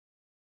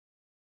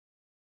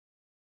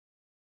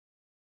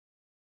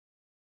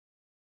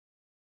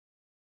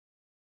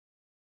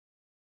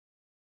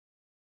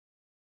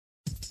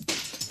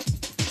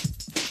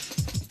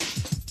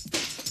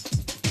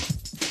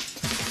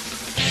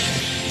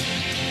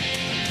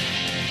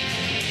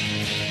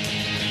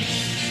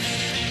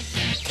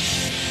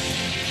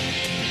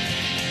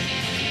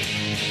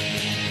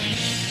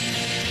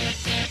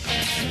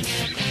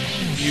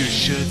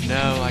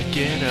know I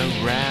get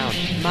around.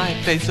 My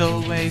face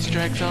always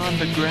drags on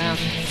the ground.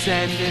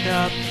 Send it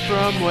up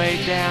from way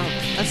down.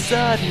 A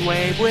sudden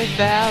wave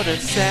without a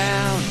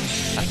sound.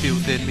 I feel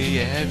within me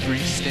every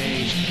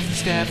stage.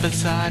 Step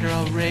aside or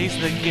I'll raise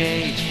the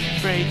gauge.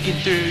 Breaking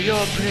through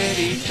your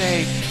pretty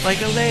face.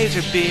 Like a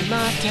laser beam,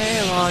 my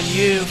tail on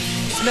you.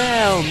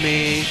 Smell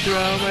me,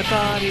 throw my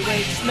body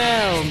weight.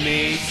 Smell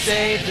me,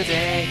 save the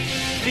day.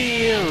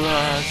 Feel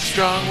a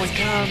strong one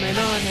coming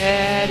on,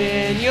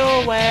 heading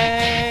your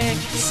way.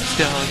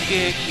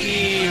 Stunkic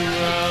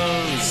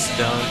heroes,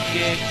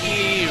 stunkic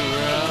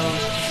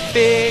heroes.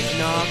 Big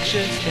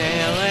noxious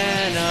tail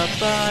and a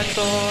butt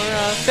for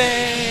a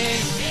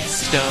face.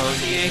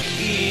 Stunkic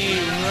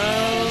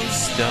heroes,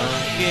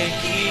 stunkic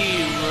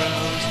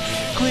heroes.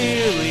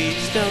 Clearly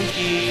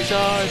stunkies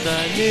are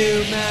the new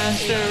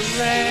master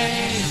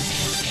race.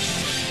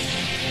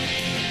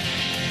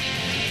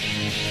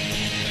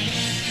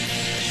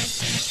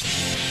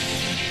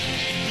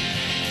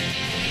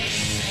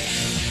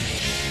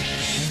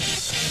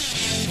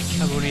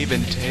 I won't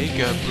even take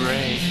a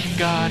break.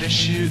 Gotta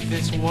shoot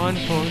this one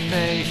for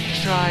fate.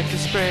 Tried to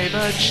spray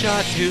but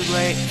shot too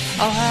late.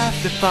 I'll have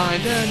to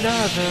find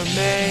another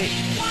mate.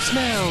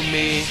 Smell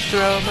me,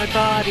 throw my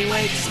body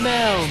weight.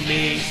 Smell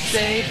me,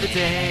 save the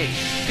day.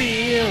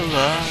 Feel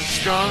a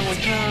strong one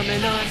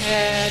coming on,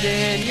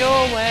 heading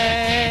your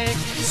way.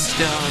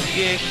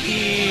 Stunkic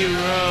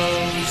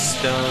heroes,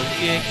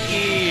 stunkic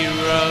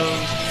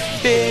heroes.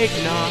 Big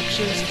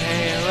noxious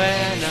tail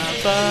and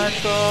a butt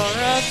for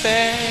a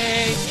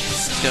face.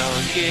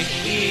 Stunkic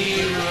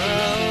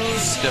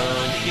heroes,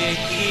 stunkic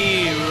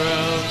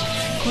heroes.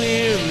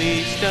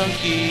 Clearly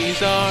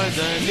stunkies are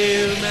the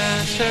new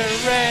master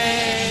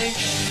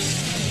race.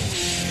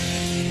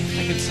 I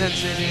can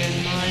sense it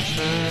in my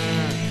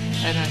fur,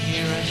 and I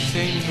hear a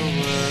single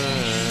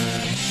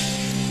word.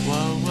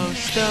 Whoa, whoa,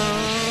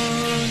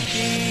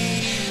 stunky.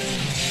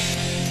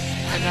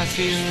 And I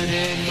feel it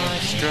in my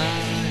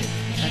stride,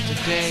 that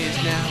today is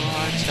now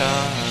our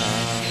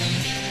time.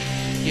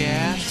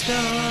 Yeah,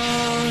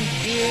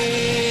 stunky.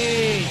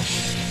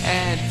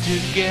 And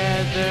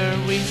together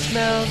we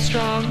smell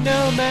strong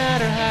no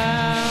matter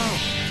how.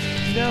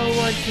 No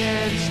one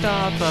can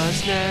stop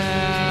us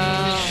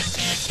now.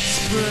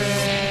 Spray.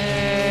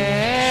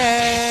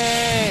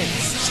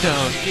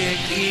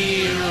 Stunkic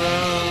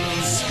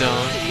heroes,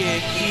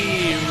 stunkic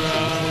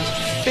heroes.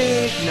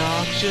 Big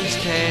noxious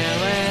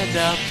tail and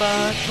a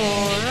butt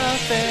for a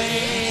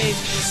face.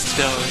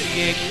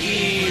 Stunkic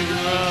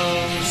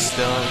heroes,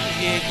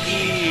 stunkic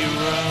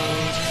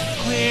heroes.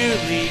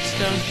 Clearly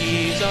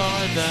stunkies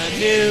are the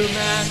new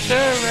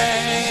master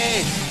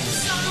race.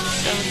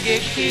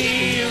 Stunkic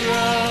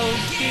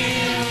heroes,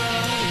 heroes.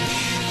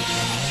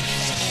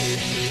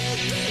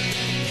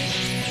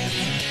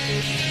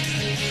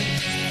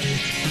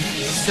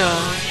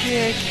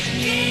 Stunkic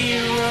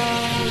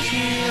heroes,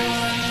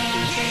 heroes.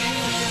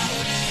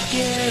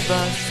 Give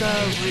us a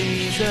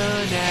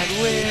reason and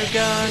we're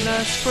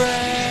gonna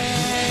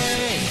spray.